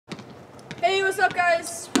Hey, what's up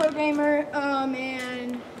guys? Pro Gamer,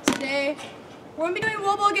 and today we're gonna be doing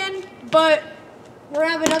wall ball again, but we're gonna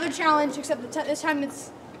have another challenge, except this time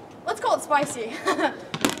let's call it spicy.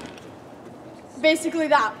 Basically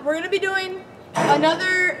that. We're gonna be doing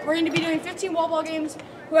 15 wall ball games.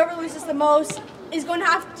 Whoever loses the most is going to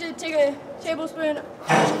have to take a tablespoon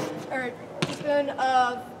or teaspoon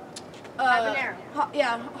of habanero.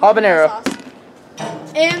 Habanero sauce.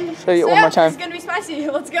 And show you one more time. It's gonna be spicy.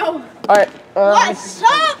 Let's go. All right. What's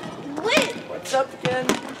up with What's up again?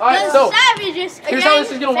 All right, so Savages? here's how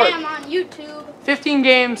this is gonna work. Sam on YouTube. 15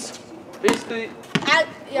 games, basically.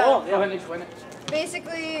 Yeah. Go ahead and explain it.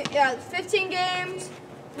 Basically, yeah, 15 games.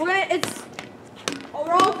 We're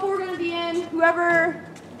all four gonna be in. Whoever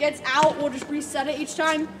gets out, we'll just reset it each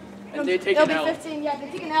time. And they take It'll an be L. 15. Yeah, they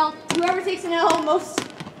take an L. Whoever takes an L the most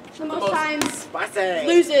times Spicy.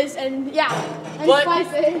 loses, and yeah, and But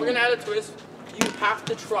spicy. we're gonna add a twist. You have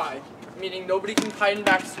to try, meaning nobody can hide and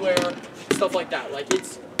back swear, stuff like that. Like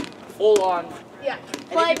it's full on. Yeah.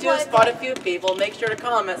 And if you do spot a few people, make sure to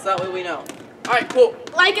comment so that way we know. All right, cool.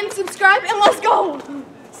 Like and subscribe, and let's go.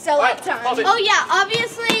 Sell All out right, time. love it. Oh yeah,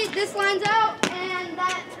 obviously this line's out and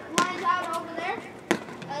that line's out over there.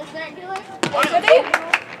 As regular.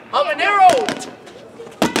 Habanero!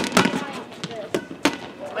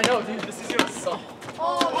 I know, dude. This is gonna suck.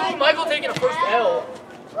 Oh, Michael taking a first L.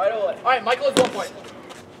 Right away. All right, Michael has 1 point.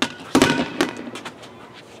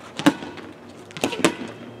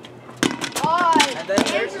 And then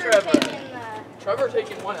there's Trevor. Trevor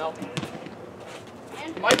taking 1 L.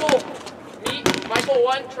 Michael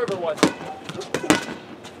 1, Trevor 1.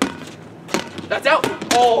 That's out.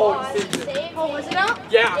 Oh, he saved it. Oh, was it out?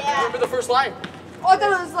 Yeah, Yeah. remember the first line. Oh, I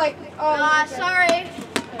thought it was like. Okay. Sorry.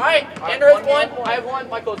 All right, Andrew has 1, I have 1,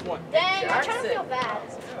 Michael has 1. Dang, I'm trying to feel bad.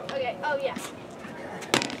 Okay, oh yeah.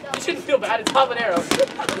 You shouldn't feel bad, it's habanero.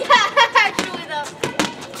 Yeah, actually though.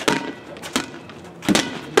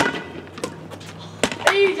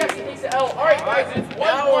 Hey, Jackson takes the L. All right, guys, it's 1,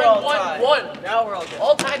 Now we're all 1, tied. 1. Now we're all good.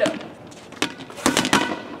 All tied up.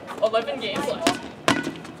 11 games left.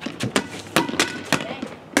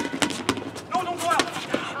 No, don't go out.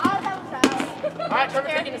 Oh, that was out. All right, Trevor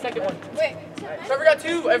taking the second one. Wait. Trevor got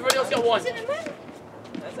 2, everybody else got 1. Is it in red?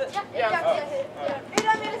 That's it. Yeah. It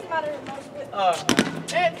doesn't matter most of it.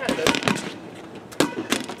 It kind of does.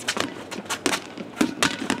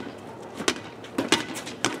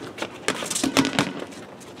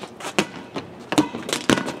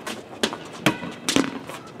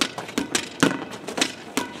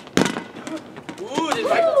 Ooh, did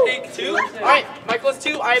Michael take 2? All right, Michael has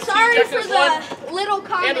 2. I have 2. Sorry Jackson for has the 1. little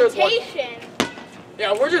Andrew's one. commentation.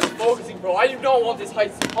 Yeah, we're just focusing, bro. I do not want this hot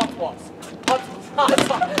sauce.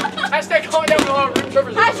 Hashtag comment down below. Room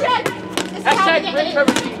Trevor's English. Hashtag Room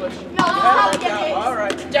Trevor's English. No, this is how we get it. All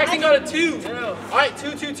right. Jackson got a 2. 2. All right,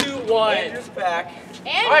 2, 2, 2, 1. Andrew's back.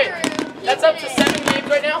 Andrew, All right, that's up to 7 games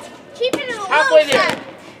right now. Keeping it a Halfway little there. tight.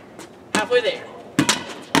 Halfway there.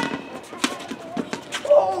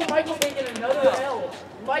 Oh, Michael taking another L.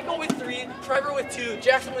 Michael with 3, Trevor with 2,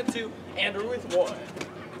 Jackson with 2, Andrew with 1.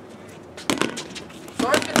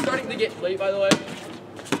 Sorry if it's starting to get late, by the way.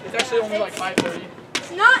 It's actually only like 5:30. It's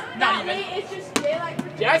not that even. late, it's just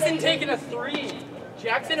daylight. Jackson taking a 3.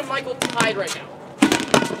 Jackson and Michael tied right now.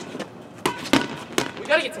 We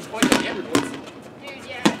gotta get some points on the Andrew boys. Dude,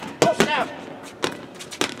 yeah. Oh, snap.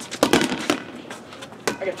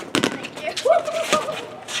 I got you. Thank you.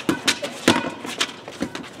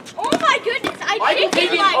 Oh my goodness, I Michael think it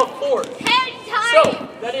taking like a 4. 10 times. So,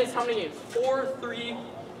 that is how many games? 4, 3,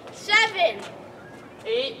 7.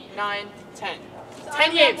 8, 9, 10.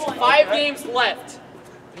 10 games, 5 games left.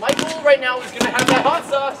 Michael right now is gonna have that hot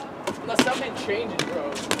sauce unless something changes,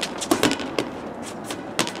 bro.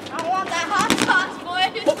 I want that hot sauce,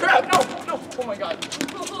 boys. Oh crap, no, no, oh my god.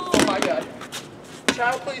 Oh my god.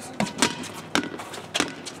 Child, please.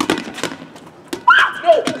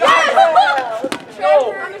 No, no, no.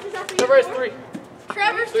 Trevor has 3.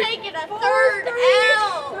 Trevor's Three. taking a third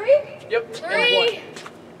L. 3? Yep, 3.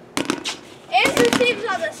 Andrew seems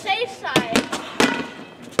on the safe side.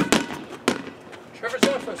 Trevor's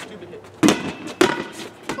going for a stupid hit.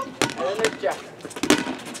 And then there's Jack.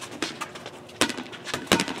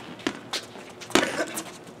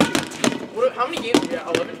 How many games are we at?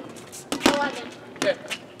 11? 11. Okay.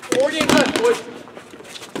 4 games left, boys.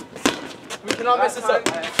 We cannot mess this up.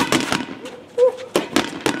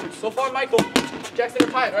 So far, Michael, Jackson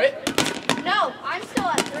are tied, right? No, I'm still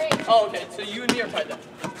at 3. Oh, okay. So you and me are tied then.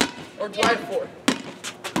 Or do I have 4?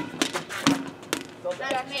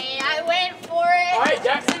 That's me. I went for it. All right,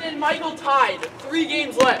 Jackson and Michael tied. 3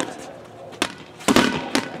 games left.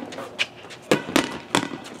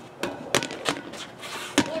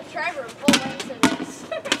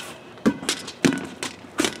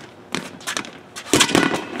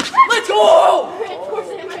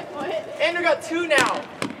 2 now.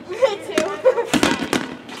 Me too.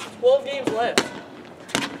 12 games left.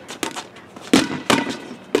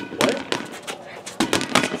 What?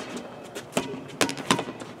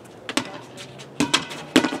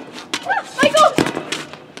 Michael!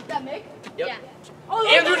 Is that Mick? Yep. Yeah. Oh,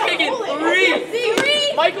 Andrew look at taking that. 3.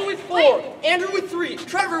 Three. Michael with 4. Andrew with 3.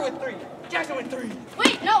 Trevor with 3. Jackson with 3.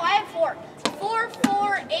 Wait, no, I have 4. 4,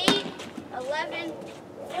 4, 8, 11,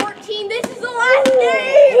 14. This is the last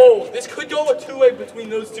game. Whoa, this could go a 2-way between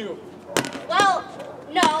those two. Well,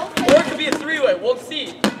 no. Or it could be a 3-way. We'll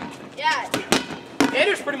see. Yeah.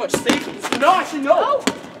 Andrew's pretty much safe at this. No, actually, no. Oh.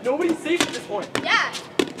 Nobody's safe at this point. Yeah.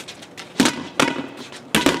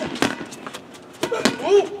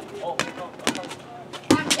 Ooh.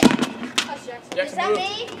 I'm kidding. That's Jackson. Is Jackson that moved.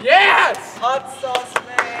 me? Yes! Hot sauce,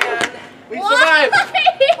 man. We survived.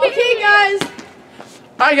 Okay, guys.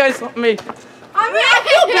 Hi, guys. Me. I mean, I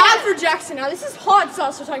feel bad for Jackson now. This is hot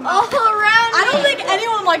sauce we're talking All about. around I don't think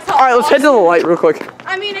anyone likes hot All right, let's sauce. head to the light real quick.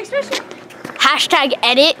 I mean, especially. Hashtag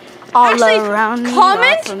edit. All Actually, around me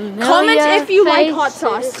comment are familiar if you like hot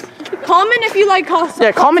faces. sauce. Comment if you like hot sauce.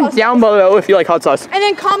 Yeah, comment hot sauce. down below if you like hot sauce. And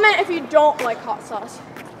then comment if you don't like hot sauce.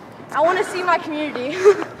 I want to see my community.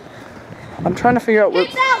 I'm trying to figure out what.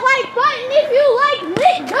 Hit that like button if you like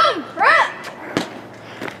lit gum crap.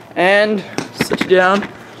 And sit you down.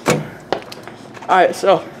 All right,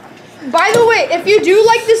 so By the way, if you do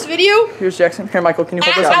like this video, here's Jackson. Here, Michael, can you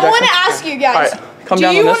hold this up, I want to Jackson? ask you guys. All right, come do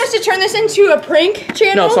down you on want this. us to turn this into a prank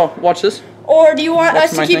channel? No, so watch this. Or do you want Watch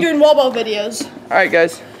us to my keep thing. doing wobble videos? All right,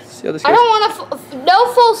 guys. See how this I goes. don't want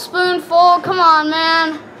no full spoonful. Come on,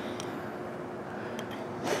 man.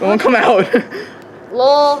 It won't come out.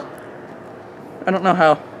 Lol. I don't know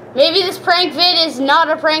how. Maybe this prank vid is not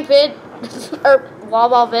a prank vid. Or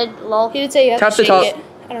wobble vid. Lol. He did say you have Tap to the shake top. it.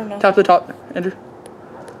 I don't know. Tap the top, Andrew.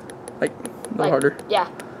 Like a little harder. Yeah.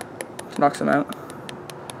 Knocks him out.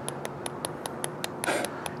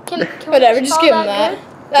 Can Whatever, we just call give him that.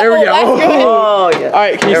 There we go. That's good. Oh, yeah. All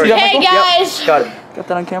right, can you There see we that, Hey Michael? guys. Got it. Got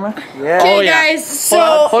that on camera? Yeah. Okay, Oh, yeah. guys, so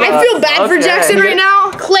hold on. I feel bad for Okay. Jackson right now.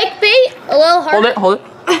 Clickbait. A little harder. Hold it,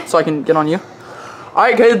 so I can get on you. All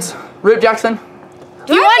right, kids. Rip Jackson.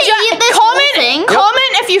 Do you I want have to eat this comment? whole thing?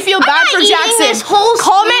 Comment if you feel bad not for eating Jackson. this whole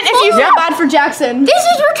Comment if you feel Yeah. bad for Jackson. This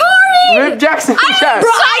is retarded. Rip Jackson in the chat. Bro,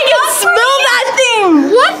 I can smell that thing.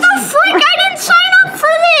 What the frick? I didn't sign up for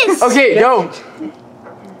this. Okay, go.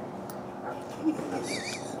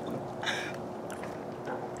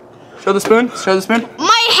 Show the spoon. Show the spoon.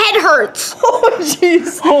 My head hurts. Oh,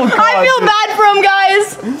 jeez. Oh, God. I feel bad for him,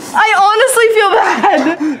 guys. I honestly feel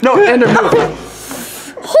bad. No, Andrew, move.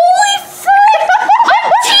 Holy frick!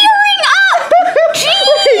 I'm tearing up.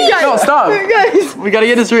 Jeez. No, stop. Guys. We gotta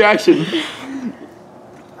get his reaction. 3,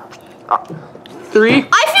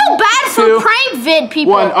 I feel bad for 2, prank vid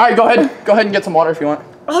people. 1. All right, go ahead. Go ahead and get some water if you want.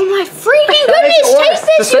 Oh my freaking makes it goodness! worse. Taste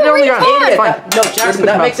this, Just sit you it on the ground. retard. It's fine. No, Jackson,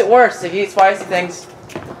 that makes it worse if you eat spicy things.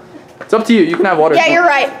 It's up to you. You can have water. Yeah, you're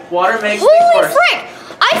right. Water makes things Holy worse. frick!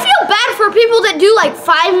 I feel bad for people that do like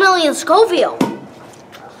 5 million Scoville.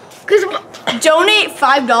 Cause Donate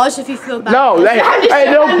 $5 if you feel bad. No, hey,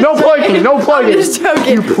 no plugging. No plugging. I'm just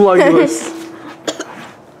joking. You plugless.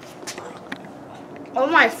 oh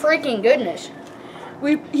my freaking goodness!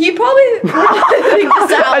 He probably think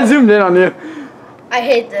this I out. zoomed in on you. I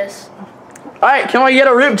hate this. All right, can we get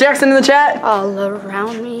a Rip Jackson in the chat? All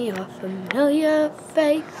around me a familiar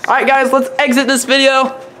face. All right, guys, let's exit this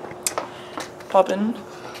video. Pop in.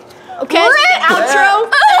 Okay, this is the outro.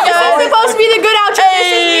 This is supposed to be the good outro. This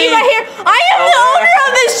is me right here. I am the owner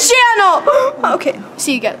of this channel. Okay,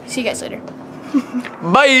 see you guys later.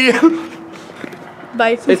 Bye.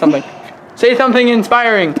 Bye. Say something. Say something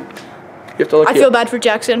inspiring. You have to look I here. feel bad for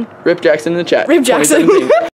Jackson. Rip Jackson in the chat. Rip Jackson. 2017.